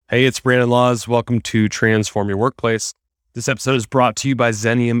Hey, it's Brandon Laws. Welcome to Transform Your Workplace. This episode is brought to you by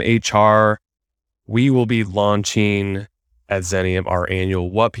Xenium HR. We will be launching at Xenium our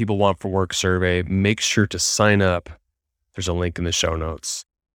annual What People Want for Work survey. Make sure to sign up. There's a link in the show notes.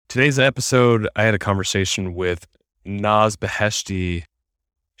 Today's episode, I had a conversation with Naz Beheshti.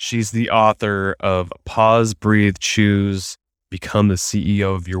 She's the author of Pause, Breathe, Choose, Become the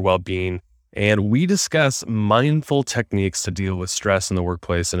CEO of Your Wellbeing. And we discuss mindful techniques to deal with stress in the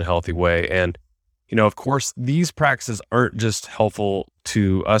workplace in a healthy way. And, of course, these practices aren't just helpful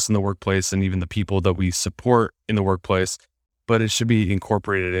to us in the workplace and even the people that we support in the workplace, but it should be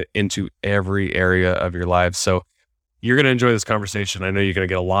incorporated into every area of your life. So you're going to enjoy this conversation. I know you're going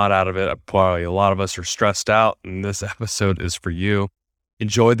to get a lot out of it. Probably a lot of us are stressed out, and this episode is for you.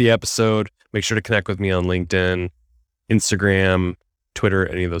 Enjoy the episode. Make sure to connect with me on LinkedIn, Instagram, Twitter,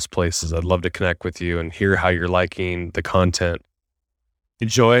 any of those places. I'd love to connect with you and hear how you're liking the content.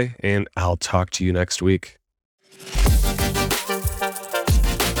 Enjoy, and I'll talk to you next week.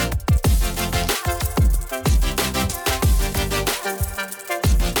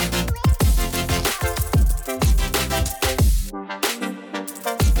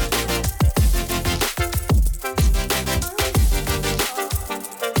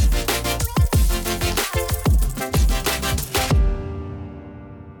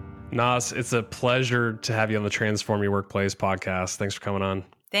 Naz, it's a pleasure to have you on the Transform Your Workplace podcast. Thanks for coming on.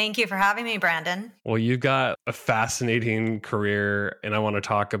 Thank you for having me, Brandon. Well, you've got a fascinating career, and I want to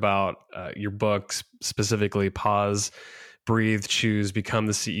talk about your books, specifically Pause, Breathe, Choose, Become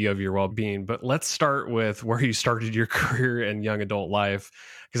the CEO of Your Wellbeing. But let's start with where you started your career in young adult life,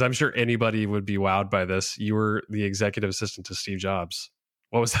 because I'm sure anybody would be wowed by this. You were the executive assistant to Steve Jobs.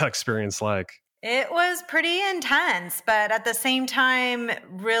 What was that experience like? It was pretty intense, but at the same time,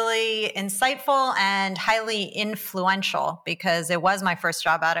 really insightful and highly influential because it was my first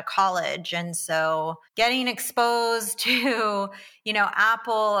job out of college. And so getting exposed to,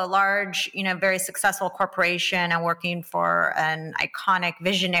 Apple, a large, very successful corporation, and working for an iconic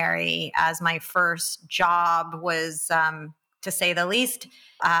visionary as my first job was, to say the least,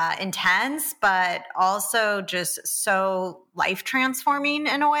 intense, but also just so life transforming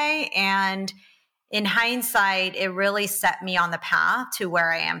in a way. And in hindsight, it really set me on the path to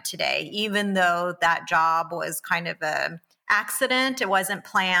where I am today, even though that job was kind of an accident. It wasn't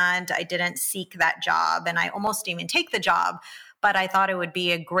planned. I didn't seek that job, and I almost didn't even take the job. But I thought it would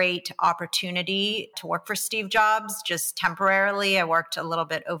be a great opportunity to work for Steve Jobs just temporarily. I worked a little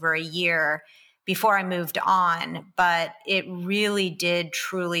bit over a year before I moved on, but it really did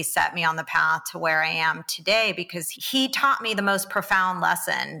truly set me on the path to where I am today because he taught me the most profound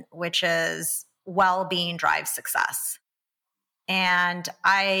lesson, which is well-being drives success. And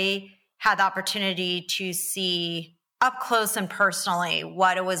I had the opportunity to see up close and personally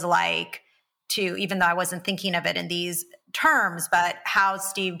what it was like to, even though I wasn't thinking of it in these terms, but how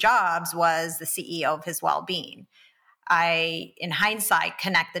Steve Jobs was the CEO of his well-being. I, in hindsight,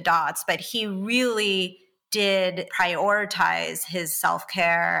 connect the dots, but he really did prioritize his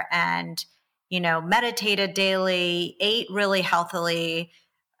self-care and, meditated daily, ate really healthily,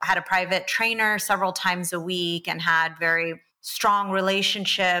 had a private trainer several times a week, and had very strong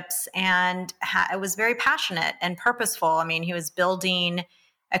relationships, and it was very passionate and purposeful. I mean, he was building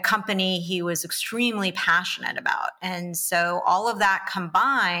a company he was extremely passionate about. And so all of that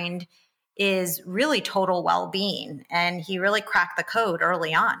combined is really total well-being. And he really cracked the code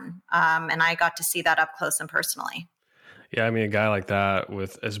early on. And I got to see that up close and personally. Yeah, I mean, a guy like that,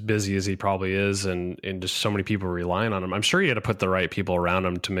 with as busy as he probably is, and just so many people relying on him, I'm sure he had to put the right people around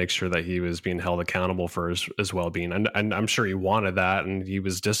him to make sure that he was being held accountable for his well-being. And I'm sure he wanted that, and he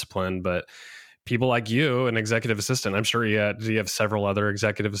was disciplined. But people like you, an executive assistant, I'm sure did he have several other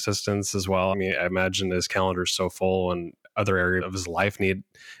executive assistants as well? I mean, I imagine his calendar is so full and other areas of his life need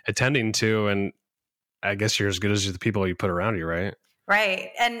attending to. And I guess you're as good as the people you put around you, right? Right.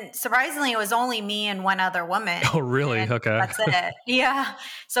 And surprisingly, it was only me and one other woman. Oh, really? Okay. That's it. Yeah.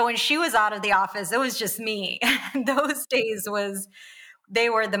 So when she was out of the office, it was just me. Those days they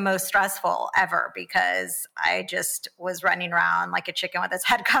were the most stressful ever because I just was running around like a chicken with its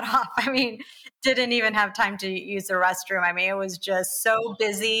head cut off. I mean, didn't even have time to use the restroom. I mean, it was just so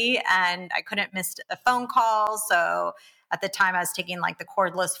busy and I couldn't miss a phone call. So at the time I was taking like the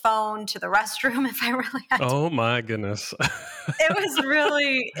cordless phone to the restroom if I really had to. Oh my goodness. It was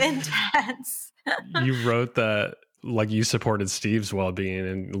really intense. You wrote that like you supported Steve's well-being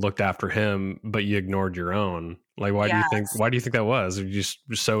and looked after him, but you ignored your own. Like, why do you think that was? You just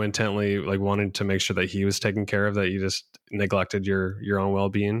so intently like wanting to make sure that he was taken care of that you just neglected your own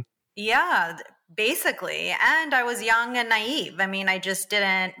well-being? Yeah, basically. And I was young and naive. I mean, I just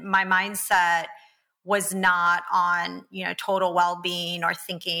didn't, my mindset was not on, total well-being or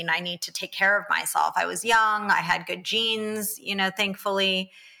thinking I need to take care of myself. I was young. I had good genes,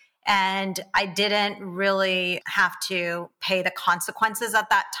 thankfully. And I didn't really have to pay the consequences at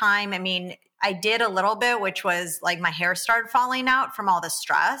that time. I mean, I did a little bit, which was like my hair started falling out from all the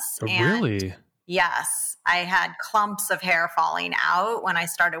stress. Oh, and really? yes, I had clumps of hair falling out when I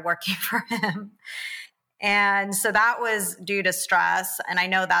started working for him. And so that was due to stress. And I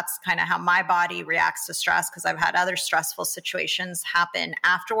know that's kind of how my body reacts to stress because I've had other stressful situations happen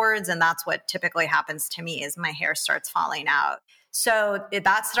afterwards. And that's what typically happens to me is my hair starts falling out. So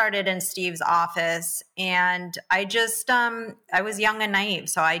that started in Steve's office. And I just, I was young and naive.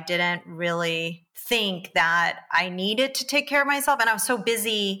 So I didn't really think that I needed to take care of myself. And I was so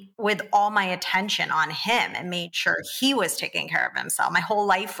busy with all my attention on him and made sure he was taking care of himself. My whole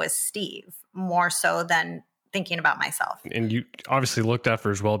life was Steve more so than thinking about myself. And you obviously looked after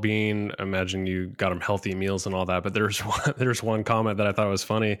his well-being. Imagine you got him healthy meals and all that. But there's one comment that I thought was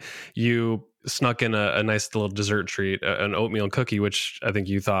funny. You snuck in a nice little dessert treat, an oatmeal cookie, which I think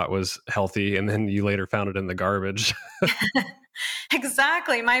you thought was healthy. And then you later found it in the garbage.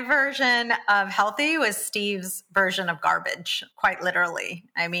 Exactly. My version of healthy was Steve's version of garbage, quite literally.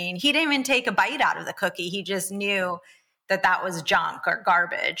 I mean, he didn't even take a bite out of the cookie. He just knew that was junk or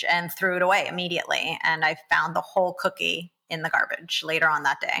garbage and threw it away immediately. And I found the whole cookie in the garbage later on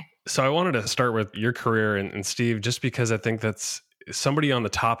that day. So I wanted to start with your career and Steve, just because I think that's somebody on the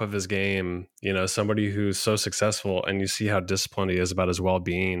top of his game, somebody who's so successful, and you see how disciplined he is about his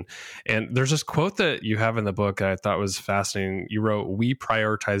well-being. And there's this quote that you have in the book I thought was fascinating. You wrote, "We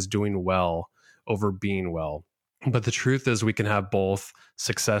prioritize doing well over being well. But the truth is we can have both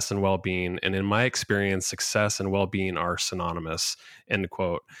success and well-being. And in my experience, success and well-being are synonymous," end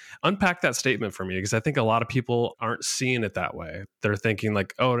quote. Unpack that statement for me, because I think a lot of people aren't seeing it that way. They're thinking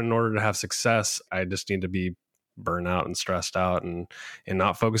like, oh, in order to have success, I just need to be burnt out and stressed out and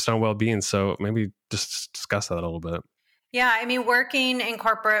not focused on well-being. So maybe just discuss that a little bit. Yeah, I mean, working in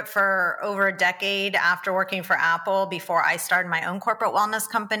corporate for over a decade after working for Apple, before I started my own corporate wellness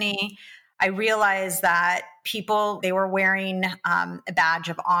company, I realized that people, they were wearing a badge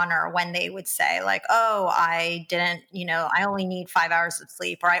of honor when they would say like, oh, I didn't, I only need 5 hours of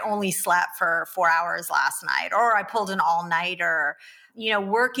sleep, or I only slept for 4 hours last night, or I pulled an all-nighter,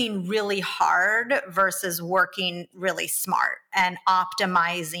 working really hard versus working really smart and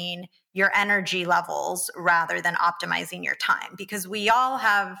optimizing your energy levels rather than optimizing your time, because we all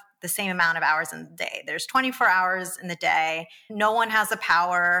have the same amount of hours in the day. There's 24 hours in the day. No one has the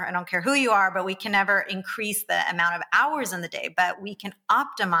power. I don't care who you are, but we can never increase the amount of hours in the day, but we can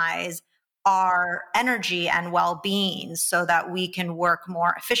optimize our energy and well-being so that we can work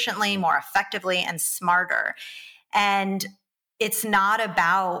more efficiently, more effectively, and smarter. And it's not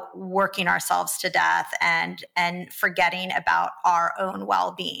about working ourselves to death and forgetting about our own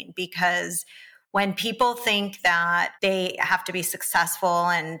well-being, because when people think that they have to be successful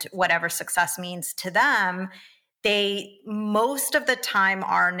and whatever success means to them, they most of the time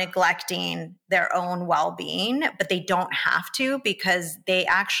are neglecting their own well-being, but they don't have to, because they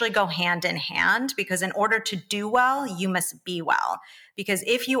actually go hand in hand. Because in order to do well, you must be well. Because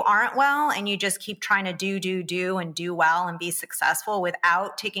if you aren't well and you just keep trying to do and do well and be successful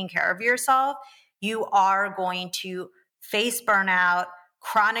without taking care of yourself, you are going to face burnout,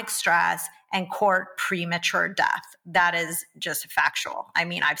 chronic stress, and court premature death. That is just factual. I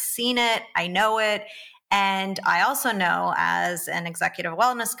mean, I've seen it, I know it. And I also know, as an executive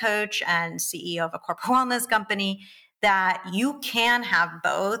wellness coach and CEO of a corporate wellness company, that you can have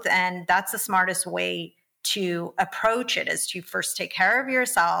both. And that's the smartest way to approach it, is to first take care of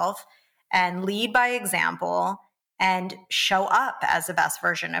yourself and lead by example and show up as the best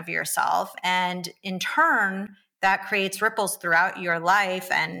version of yourself. And in turn, that creates ripples throughout your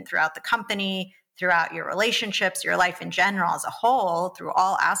life and throughout the company, throughout your relationships, your life in general as a whole, through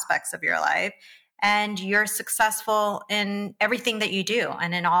all aspects of your life. And you're successful in everything that you do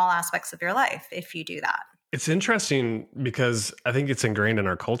and in all aspects of your life if you do that. It's interesting because I think it's ingrained in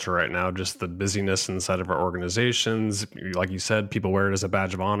our culture right now, just the busyness inside of our organizations. Like you said, people wear it as a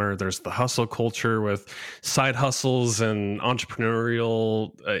badge of honor. There's the hustle culture with side hustles and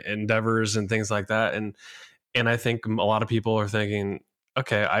entrepreneurial endeavors and things like that. And I think a lot of people are thinking,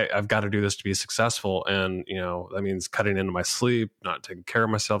 okay, I've got to do this to be successful. And, that means cutting into my sleep, not taking care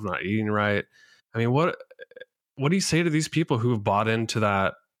of myself, not eating right. I mean, what do you say to these people who have bought into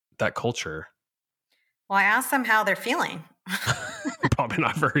that culture? Well, I asked them how they're feeling. probably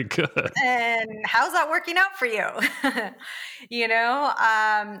not very good. And how's that working out for you? And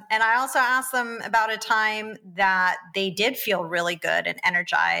I also asked them about a time that they did feel really good and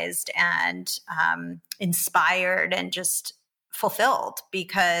energized and inspired and just fulfilled,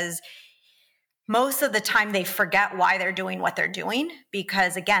 because most of the time they forget why they're doing what they're doing,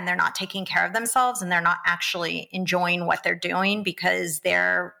 because again, they're not taking care of themselves and they're not actually enjoying what they're doing because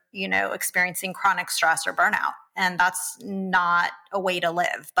they're, experiencing chronic stress or burnout. And that's not a way to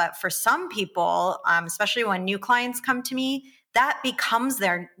live. But for some people, especially when new clients come to me, that becomes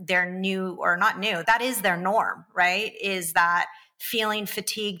their new, or not new, that is their norm, right? Is that feeling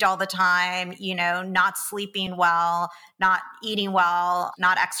fatigued all the time, not sleeping well, not eating well,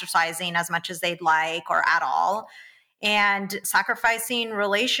 not exercising as much as they'd like or at all, and sacrificing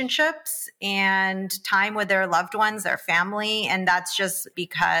relationships and time with their loved ones, their family. And that's just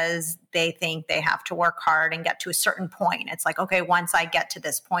because they think they have to work hard and get to a certain point. It's like, okay, once I get to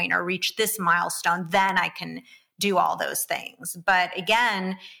this point or reach this milestone, then I can do all those things. But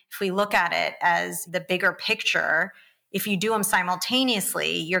again, if we look at it as the bigger picture, if you do them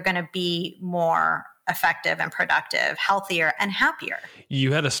simultaneously, you're going to be more effective and productive, healthier and happier.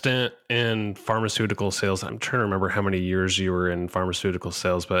 You had a stint in pharmaceutical sales. I'm trying to remember how many years you were in pharmaceutical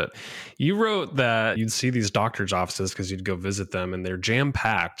sales, but you wrote that you'd see these doctors' offices because you'd go visit them and they're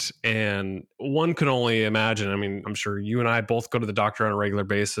jam-packed. And one could only imagine, I'm sure you and I both go to the doctor on a regular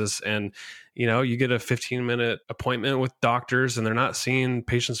basis, and you get a 15-minute appointment with doctors and they're not seeing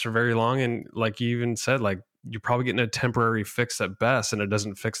patients for very long. And like you even said, like, you're probably getting a temporary fix at best, and it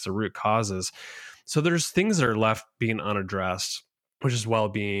doesn't fix the root causes. So there's things that are left being unaddressed, which is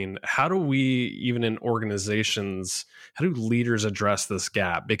well-being. How do we, even in organizations, how do leaders address this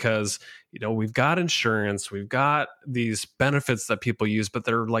gap? Because, we've got insurance, we've got these benefits that people use, but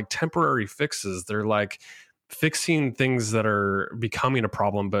they're like temporary fixes. They're like fixing things that are becoming a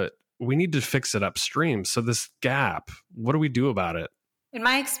problem, but we need to fix it upstream. So this gap, what do we do about it? In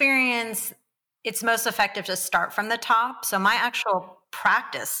my experience, it's most effective to start from the top. So my actual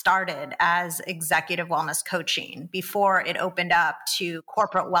practice started as executive wellness coaching before it opened up to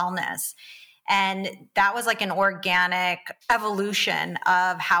corporate wellness. And that was like an organic evolution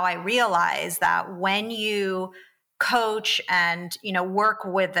of how I realized that when you coach and, work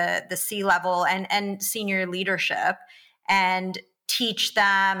with the C-level and senior leadership and teach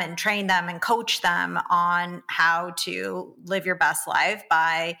them and train them and coach them on how to live your best life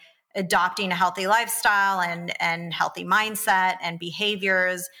by adopting a healthy lifestyle and healthy mindset and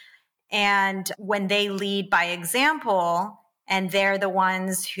behaviors. And when they lead by example, and they're the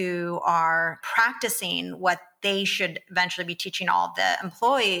ones who are practicing what they should eventually be teaching all the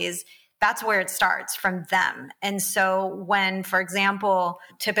employees, that's where it starts, from them. And so when, for example,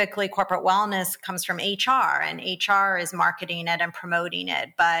 typically corporate wellness comes from HR and HR is marketing it and promoting it.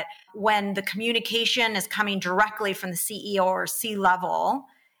 But when the communication is coming directly from the CEO or C-level,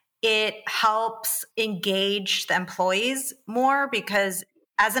 it helps engage the employees more, because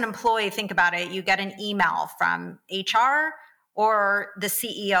as an employee, think about it, you get an email from HR or the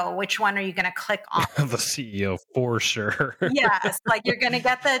CEO. Which one are you going to click on? The CEO, for sure. Yes, like you're going to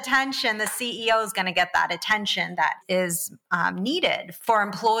get the attention. The CEO is going to get that attention that is needed for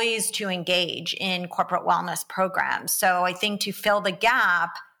employees to engage in corporate wellness programs. So I think to fill the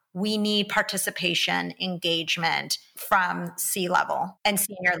gap, we need participation, engagement from C-level and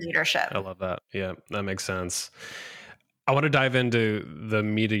senior leadership. I love that. Yeah, that makes sense. I want to dive into the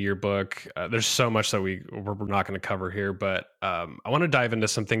meat of your book. There's so much that we're not going to cover here, but I want to dive into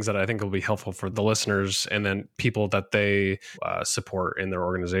some things that I think will be helpful for the listeners and then people that they support in their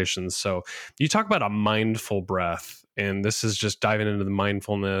organizations. So you talk about a mindful breath, and this is just diving into the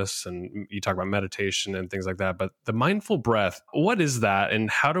mindfulness, and you talk about meditation and things like that. But the mindful breath, what is that, and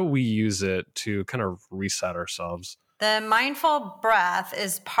how do we use it to kind of reset ourselves? The mindful breath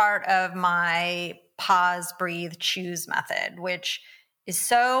is part of my pause, breathe, choose method, which is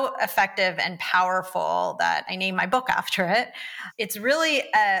so effective and powerful that I named my book after it. It's really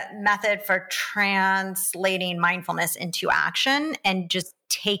a method for translating mindfulness into action and just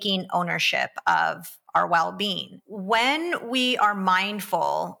taking ownership of our well-being. When we are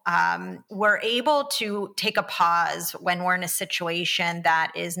mindful, we're able to take a pause when we're in a situation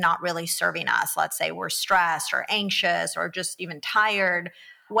that is not really serving us. Let's say we're stressed or anxious or just even tired.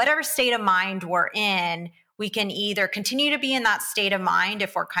 Whatever state of mind we're in, we can either continue to be in that state of mind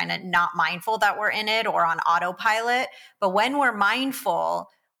if we're kind of not mindful that we're in it or on autopilot. But when we're mindful,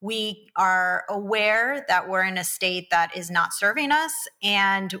 we are aware that we're in a state that is not serving us,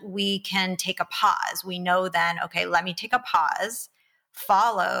 and we can take a pause. We know then, okay, let me take a pause,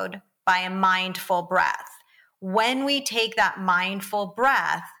 followed by a mindful breath. When we take that mindful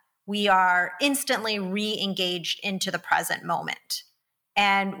breath, we are instantly re-engaged into the present moment.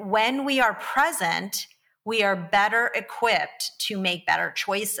 And when we are present, we are better equipped to make better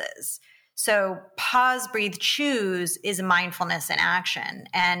choices. So pause, breathe, choose is mindfulness in action.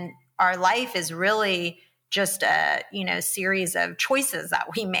 And our life is really just a series of choices that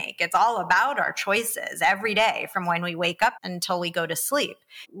we make. It's all about our choices every day from when we wake up until we go to sleep.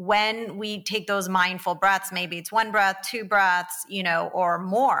 When we take those mindful breaths, maybe it's 1 breath, 2 breaths, or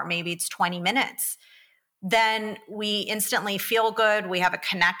more, maybe it's 20 minutes, then we instantly feel good. We have a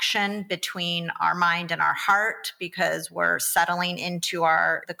connection between our mind and our heart because we're settling into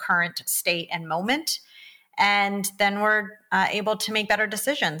the current state and moment. And then we're able to make better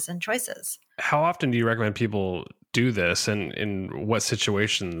decisions and choices. How often do you recommend people do this, and in what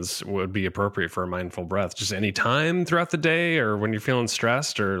situations would be appropriate for a mindful breath? Just any time throughout the day, or when you're feeling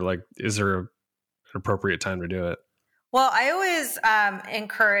stressed, or like, is there an appropriate time to do it? Well, I always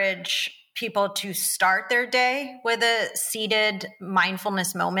encourage people to start their day with a seated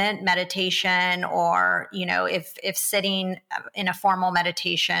mindfulness moment, meditation, or, if sitting in a formal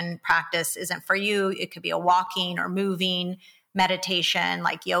meditation practice isn't for you, it could be a walking or moving meditation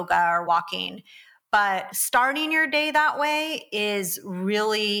like yoga or walking. But starting your day that way is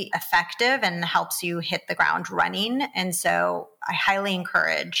really effective and helps you hit the ground running. And so I highly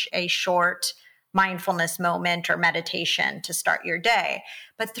encourage a short mindfulness moment or meditation to start your day.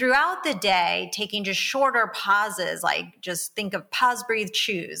 But throughout the day, taking just shorter pauses, like just think of pause, breathe,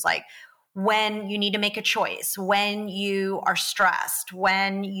 choose, like when you need to make a choice, when you are stressed,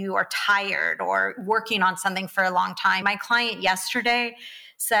 when you are tired or working on something for a long time. My client yesterday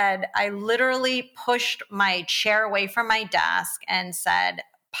said, I literally pushed my chair away from my desk and said,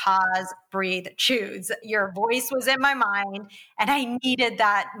 pause, breathe, choose. Your voice was in my mind, and I needed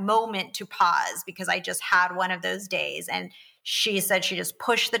that moment to pause because I just had one of those days. And she said she just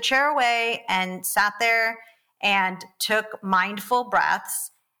pushed the chair away and sat there and took mindful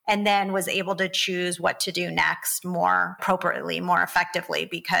breaths, and then was able to choose what to do next more appropriately, more effectively,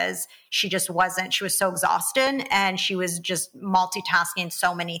 because she was so exhausted and she was just multitasking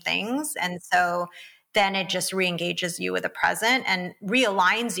so many things. And so then it just re-engages you with the present and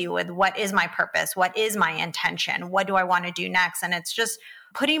realigns you with what is my purpose? What is my intention? What do I want to do next? And it's just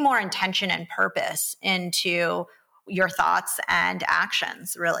putting more intention and purpose into your thoughts and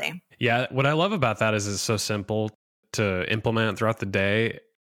actions, really. Yeah. What I love about that is it's so simple to implement throughout the day.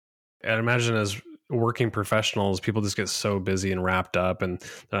 I imagine as working professionals, people just get so busy and wrapped up, and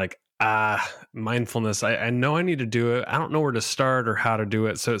they're like, mindfulness, I know I need to do it. I don't know where to start or how to do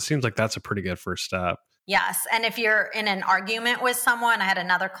it. So it seems like that's a pretty good first step. Yes. And if you're in an argument with someone, I had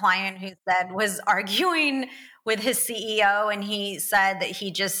another client who was arguing with his CEO, and he said that he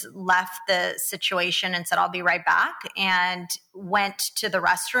just left the situation and said, I'll be right back, and went to the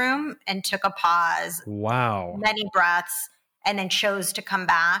restroom and took a pause. Wow. Many breaths, and then chose to come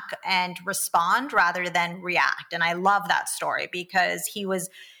back and respond rather than react. And I love that story because he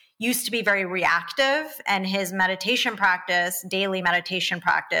used to be very reactive, and his meditation practice, daily meditation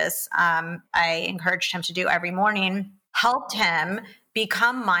practice, I encouraged him to do every morning, helped him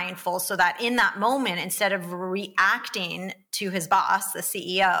become mindful so that in that moment, instead of reacting to his boss, the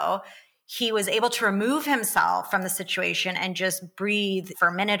CEO, he was able to remove himself from the situation and just breathe for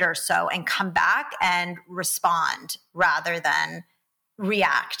a minute or so and come back and respond rather than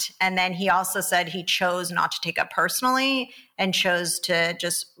react. And then he also said he chose not to take it personally and chose to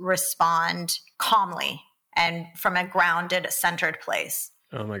just respond calmly and from a grounded, centered place.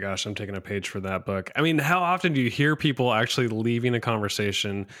 Oh my gosh, I'm taking a page for that book. I mean, how often do you hear people actually leaving a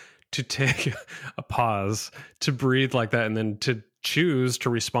conversation to take a pause, to breathe like that, and then to choose to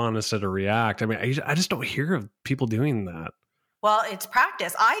respond instead of react? I mean, I just don't hear of people doing that. Well, it's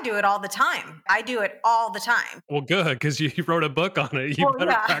practice. I do it all the time. Well, good, because you wrote a book on it. You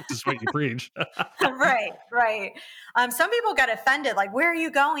better practice what you preach. Right. Some people get offended, like, where are you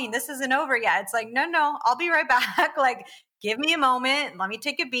going? This isn't over yet. It's like, no, I'll be right back. Like, give me a moment. Let me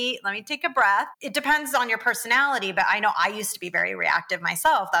take a beat. Let me take a breath. It depends on your personality, but I know I used to be very reactive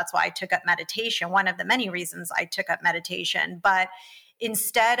myself. That's why I took up meditation. One of the many reasons I took up meditation. But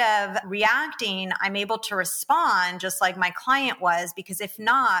instead of reacting, I'm able to respond just like my client was, because if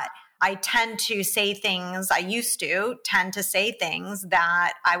not, I used to tend to say things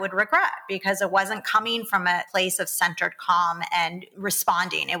that I would regret because it wasn't coming from a place of centered calm and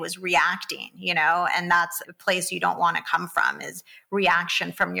responding. It was reacting, and that's a place you don't want to come from, is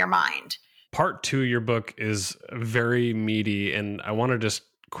reaction from your mind. Part 2 of your book is very meaty, and I want to just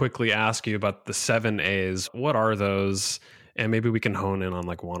quickly ask you about the 7 A's. What are those? And maybe we can hone in on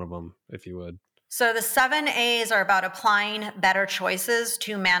like one of them, if you would. So the 7 A's are about applying better choices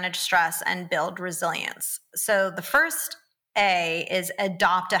to manage stress and build resilience. So the first A is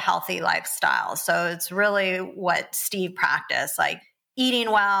adopt a healthy lifestyle. So it's really what Steve practiced, like eating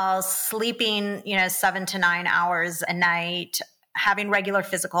well, sleeping, 7 to 9 hours a night, having regular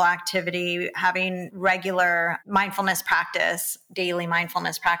physical activity, having regular mindfulness practice, daily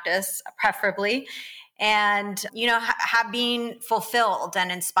mindfulness practice, preferably, and, have being fulfilled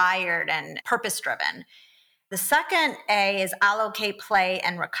and inspired and purpose driven. The second A is allocate play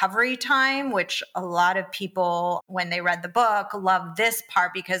and recovery time, which a lot of people, when they read the book, love this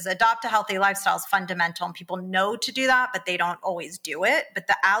part because adopt a healthy lifestyle is fundamental and people know to do that, but they don't always do it. But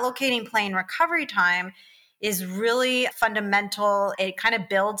the allocating play and recovery time is really fundamental. It kind of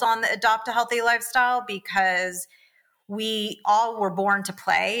builds on the adopt a healthy lifestyle because we all were born to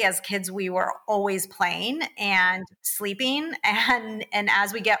play. As kids, we were always playing and sleeping. And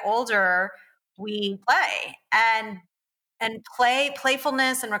as we get older, we play. And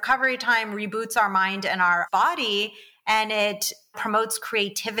playfulness and recovery time reboots our mind and our body, and it promotes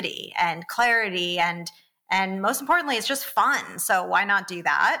creativity and clarity and most importantly, it's just fun. So why not do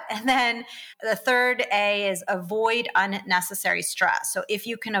that? And then the third A is avoid unnecessary stress. So if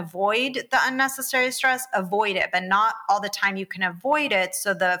you can avoid the unnecessary stress, avoid it, but not all the time you can avoid it.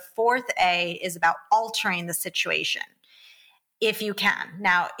 So the fourth A is about altering the situation, if you can.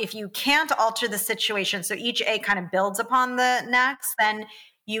 Now, if you can't alter the situation, so each A kind of builds upon the next, then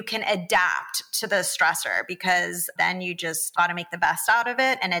you can adapt to the stressor, because then you just got to make the best out of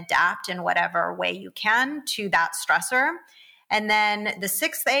it and adapt in whatever way you can to that stressor. And then the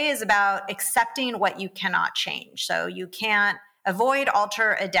sixth A is about accepting what you cannot change. So you can't avoid,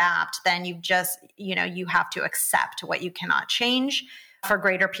 alter, adapt, then you just, you have to accept what you cannot change for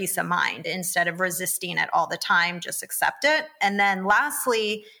greater peace of mind. Instead of resisting it all the time, just accept it. And then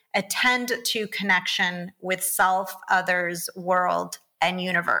lastly, attend to connection with self, others, world, and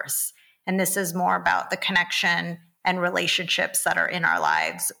universe. And this is more about the connection and relationships that are in our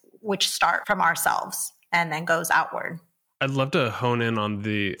lives, which start from ourselves and then goes outward. I'd love to hone in on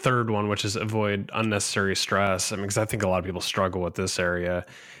the third one, which is avoid unnecessary stress. Because I think a lot of people struggle with this area.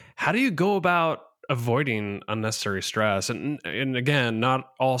 How do you go about avoiding unnecessary stress? And again,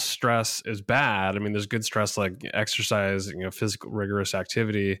 not all stress is bad. There's good stress like exercise, physical rigorous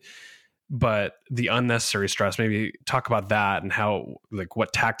activity. But the unnecessary stress, maybe talk about that and how,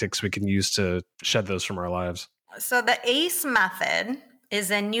 what tactics we can use to shed those from our lives. So the ACE method is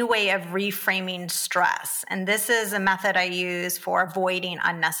a new way of reframing stress. And this is a method I use for avoiding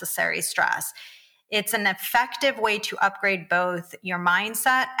unnecessary stress. It's an effective way to upgrade both your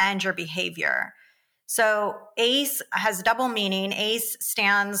mindset and your behavior. So ACE has double meaning. ACE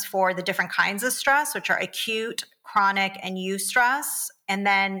stands for the different kinds of stress, which are acute, chronic, and eustress. And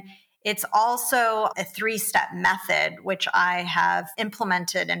then it's also a 3-step method, which I have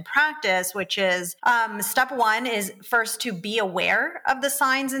implemented in practice, which is step 1 is first to be aware of the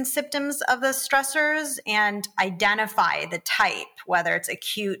signs and symptoms of the stressors and identify the type, whether it's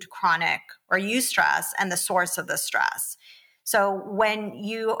acute, chronic, or eustress, and the source of the stress. So when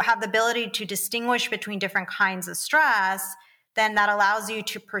you have the ability to distinguish between different kinds of stress, then that allows you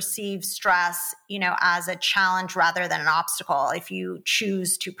to perceive stress, as a challenge rather than an obstacle. If you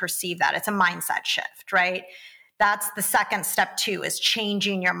choose to perceive that, it's a mindset shift, right? That's the second step 2 is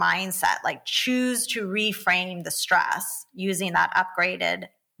changing your mindset. Choose to reframe the stress using that upgraded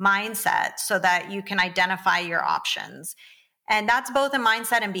mindset so that you can identify your options. And that's both a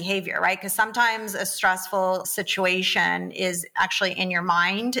mindset and behavior, right? Because sometimes a stressful situation is actually in your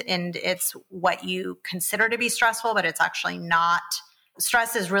mind and it's what you consider to be stressful, but it's actually not.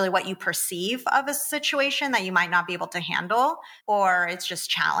 Stress is really what you perceive of a situation that you might not be able to handle, or it's just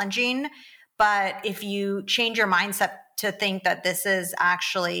challenging. But if you change your mindset to think that this is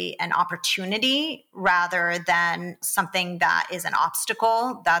actually an opportunity rather than something that is an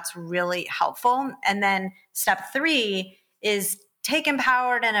obstacle, that's really helpful. And then step 3 is take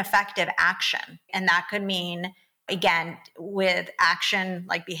empowered and effective action. And that could mean, again, with action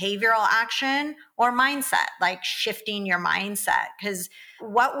like behavioral action or mindset, like shifting your mindset. Because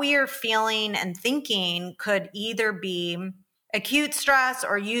what we are feeling and thinking could either be acute stress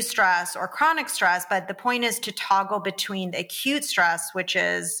or eustress or chronic stress, but the point is to toggle between the acute stress, which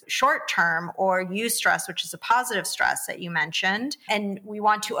is short term, or eustress, which is a positive stress that you mentioned. And we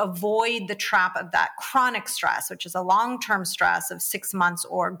want to avoid the trap of that chronic stress, which is a long-term stress of 6 months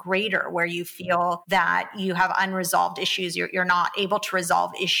or greater, where you feel that you have unresolved issues, you're not able to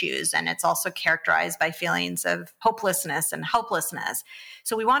resolve issues. And it's also characterized by feelings of hopelessness and helplessness.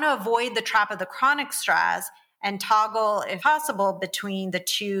 So we want to avoid the trap of the chronic stress and toggle, if possible, between the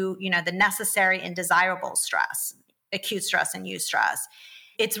two, the necessary and desirable stress, acute stress and eustress.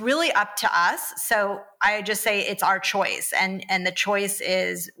 It's really up to us. So I just say it's our choice. And the choice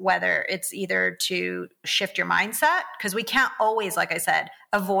is whether it's either to shift your mindset, because we can't always, like I said,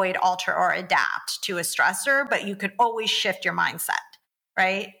 avoid, alter, or adapt to a stressor, but you could always shift your mindset,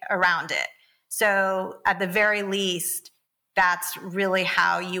 right, around it. So at the very least, that's really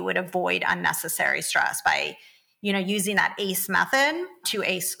how you would avoid unnecessary stress, by, using that ACE method to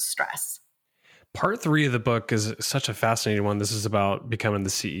ACE stress. Part 3 of the book is such a fascinating one. This is about becoming the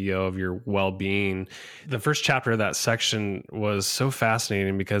CEO of your well-being. The first chapter of that section was so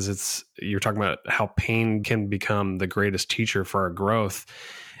fascinating because you're talking about how pain can become the greatest teacher for our growth.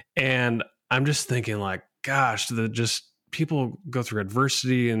 And I'm just thinking like, gosh, people go through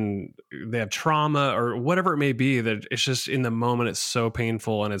adversity and they have trauma or whatever it may be, that it's just in the moment, it's so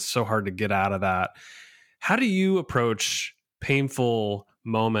painful and it's so hard to get out of that. How do you approach painful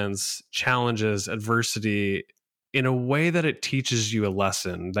moments, challenges, adversity in a way that it teaches you a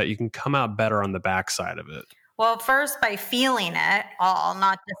lesson that you can come out better on the backside of it? Well, first by feeling it all,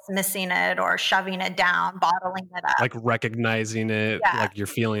 not dismissing it or shoving it down, bottling it up. Like recognizing it, like you're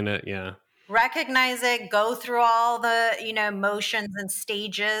feeling it. Yeah. Recognize it, go through all the, motions and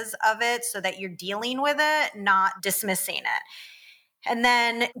stages of it so that you're dealing with it, not dismissing it. And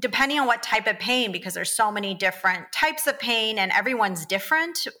then depending on what type of pain, because there's so many different types of pain and everyone's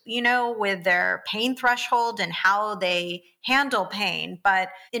different, with their pain threshold and how they handle pain. But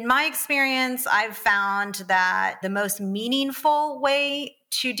in my experience, I've found that the most meaningful way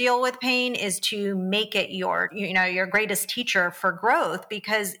to deal with pain is to make it your greatest teacher for growth.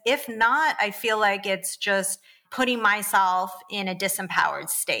 Because if not, I feel like it's just putting myself in a disempowered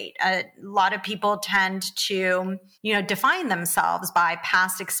state. A lot of people tend to, define themselves by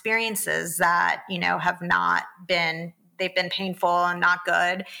past experiences that, they've been painful and not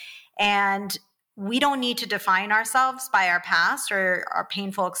good. And we don't need to define ourselves by our past or our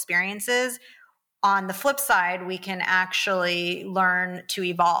painful experiences. On the flip side, we can actually learn to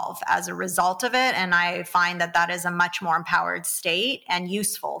evolve as a result of it. And I find that is a much more empowered state and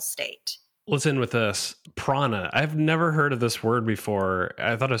useful state. Let's end with this. Prana. I've never heard of this word before.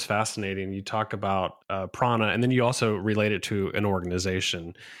 I thought it was fascinating. You talk about prana, and then you also relate it to an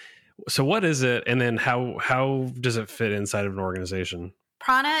organization. So what is it? And then how does it fit inside of an organization?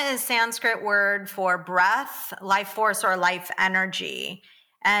 Prana is Sanskrit word for breath, life force, or life energy.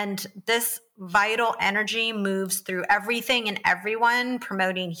 And this vital energy moves through everything and everyone,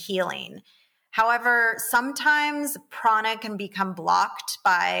 promoting healing. However, sometimes prana can become blocked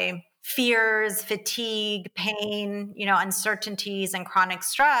by fears, fatigue, pain, uncertainties, and chronic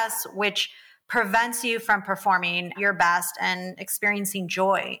stress, which prevents you from performing your best and experiencing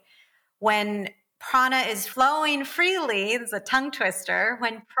joy. When prana is flowing freely, this is a tongue twister,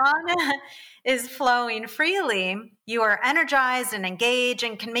 when prana is flowing freely, you are energized and engaged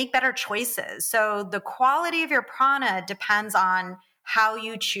and can make better choices. So the quality of your prana depends on how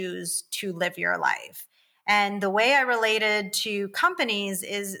you choose to live your life. And the way I related to companies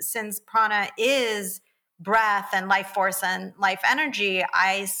is, since prana is breath and life force and life energy,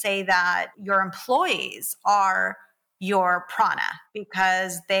 I say that your employees are your prana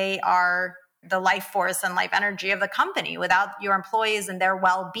because they are the life force and life energy of the company. Without your employees and their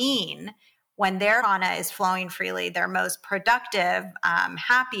well-being, when their prana is flowing freely, they're most productive,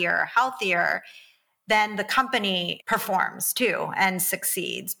 happier, healthier, then the company performs too and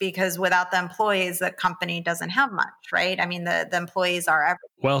succeeds, because without the employees, the company doesn't have much, right? I mean, the employees are everything.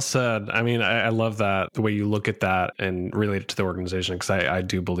 Well said. I mean, I love that, the way you look at that and relate it to the organization, because I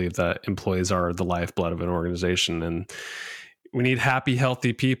do believe that employees are the lifeblood of an organization, and we need happy,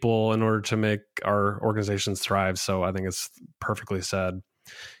 healthy people in order to make our organizations thrive. So I think it's perfectly said.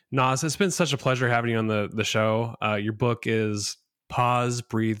 Naz, it's been such a pleasure having you on the show. Your book is Pause,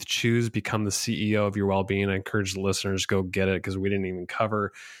 Breathe, Choose, Become the CEO of Your Wellbeing. I encourage the listeners, go get it, because we didn't even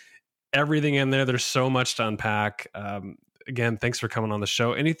cover everything in there. There's so much to unpack. Again, thanks for coming on the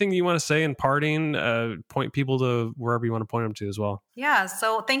show. Anything you want to say in parting, point people to wherever you want to point them to as well? Yeah.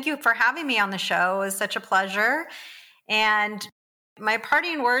 So thank you for having me on the show. It was such a pleasure. And my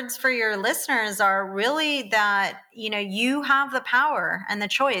parting words for your listeners are really that, you have the power and the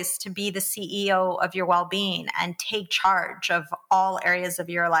choice to be the CEO of your well-being and take charge of all areas of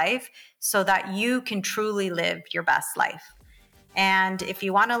your life so that you can truly live your best life. And if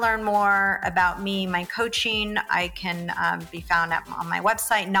you want to learn more about me, my coaching, I can be found on my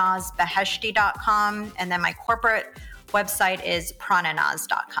website, nazbeheshti.com. And then my corporate website is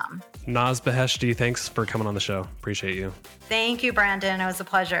prananaz.com. Naz Beheshti, thanks for coming on the show. Appreciate you. Thank you, Brandon. It was a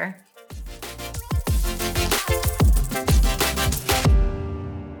pleasure.